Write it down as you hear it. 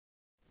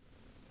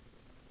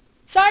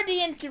Sorry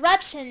the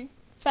interruption,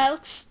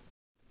 folks.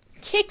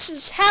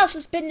 Kix's house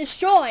has been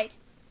destroyed.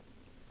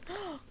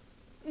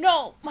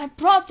 No, my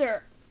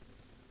brother.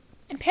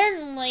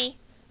 Apparently,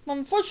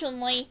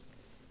 unfortunately,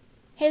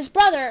 his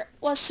brother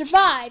was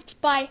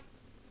survived by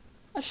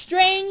a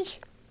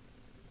strange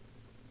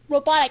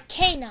robotic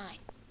canine.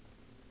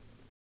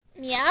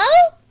 Meow?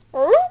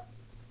 Oh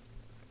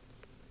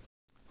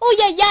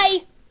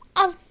yay!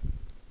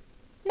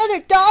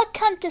 Another dog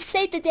come to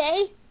save the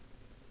day?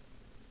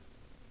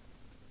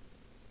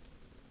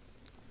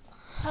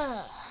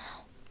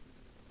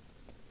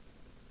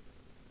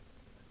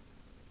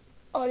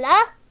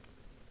 Hola?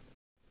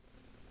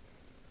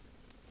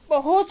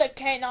 But who's the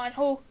canine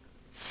who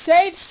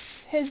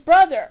saves his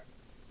brother?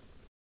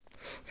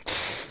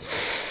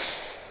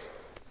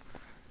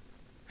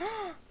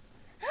 Ay,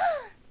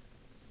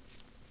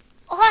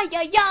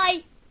 ay,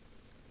 ay!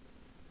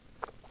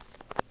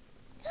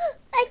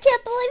 I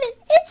can't believe it!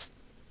 It's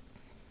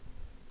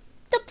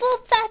the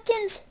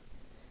Bullfalcon's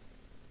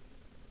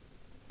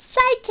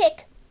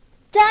sidekick,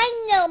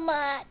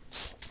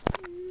 Dynamite!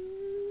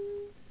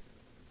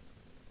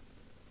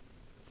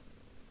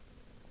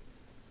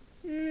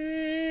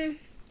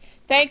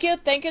 Thank you,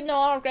 no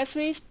autographs,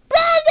 please.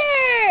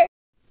 Brother!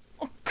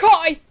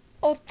 Okay!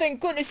 Oh, thank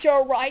goodness you're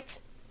alright.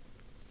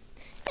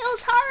 It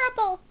was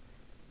horrible.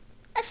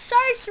 A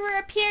sorcerer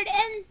appeared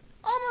and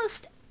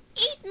almost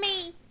ate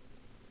me.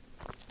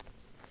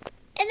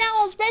 And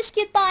I was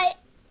rescued by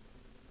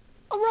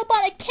a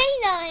robotic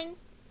canine.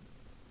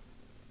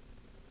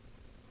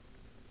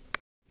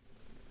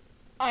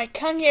 I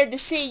come here to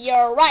see you're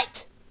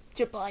alright,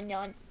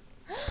 Jabunyan.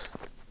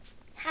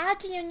 How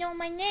do you know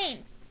my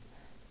name?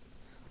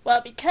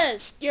 Well,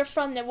 because you're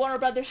from the Warner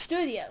Brothers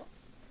studio.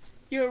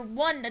 You're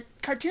one of the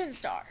cartoon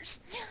stars.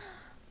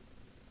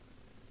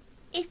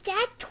 Is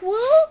that true?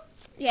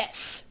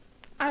 Yes.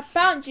 I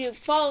found you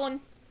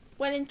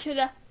went into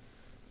the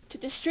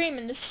stream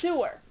in the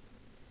sewer.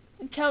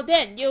 Until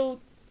then, you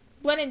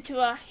went into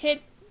a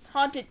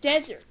haunted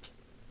desert.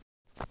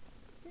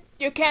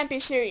 You can't be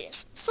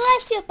serious.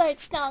 Celestial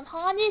Burg's not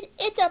haunted.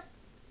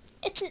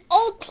 It's an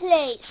old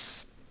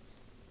place.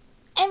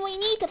 And we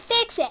need to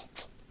fix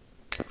it.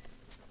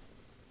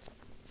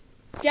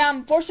 Yeah,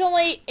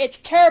 unfortunately, it's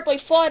terribly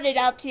flooded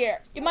out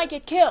here. You might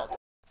get killed.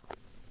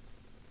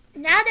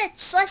 Now that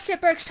Celestial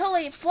Burg's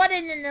totally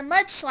flooded in a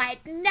mudslide,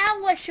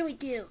 now what should we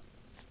do?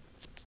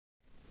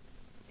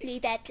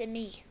 Leave that to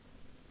me.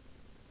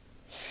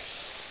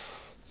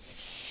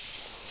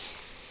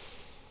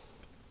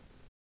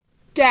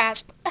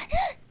 Gasp.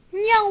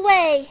 No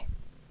way!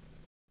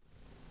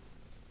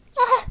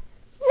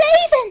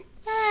 Raven!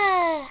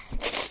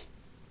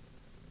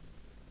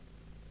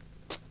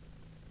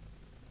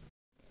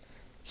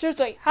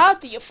 Seriously, how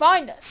do you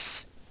find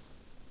us?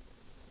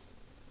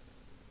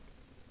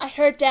 I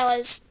heard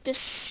that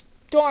this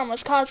storm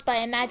was caused by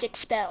a magic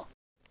spell.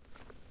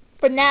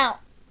 But now,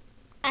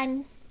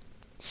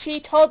 she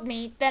told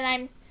me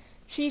that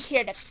he's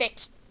here to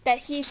fix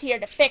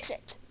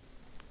it.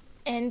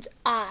 And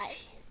I,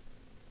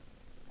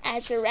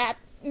 as a rap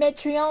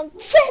Metreon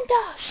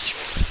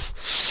Ventus!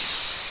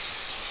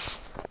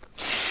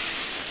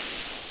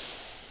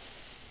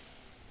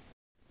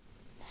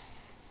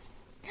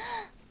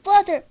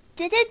 Brother,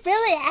 did it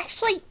really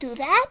actually do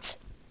that?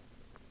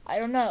 I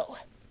don't know.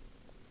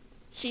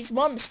 She's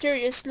more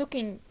mysterious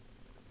looking,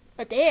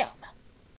 but damn.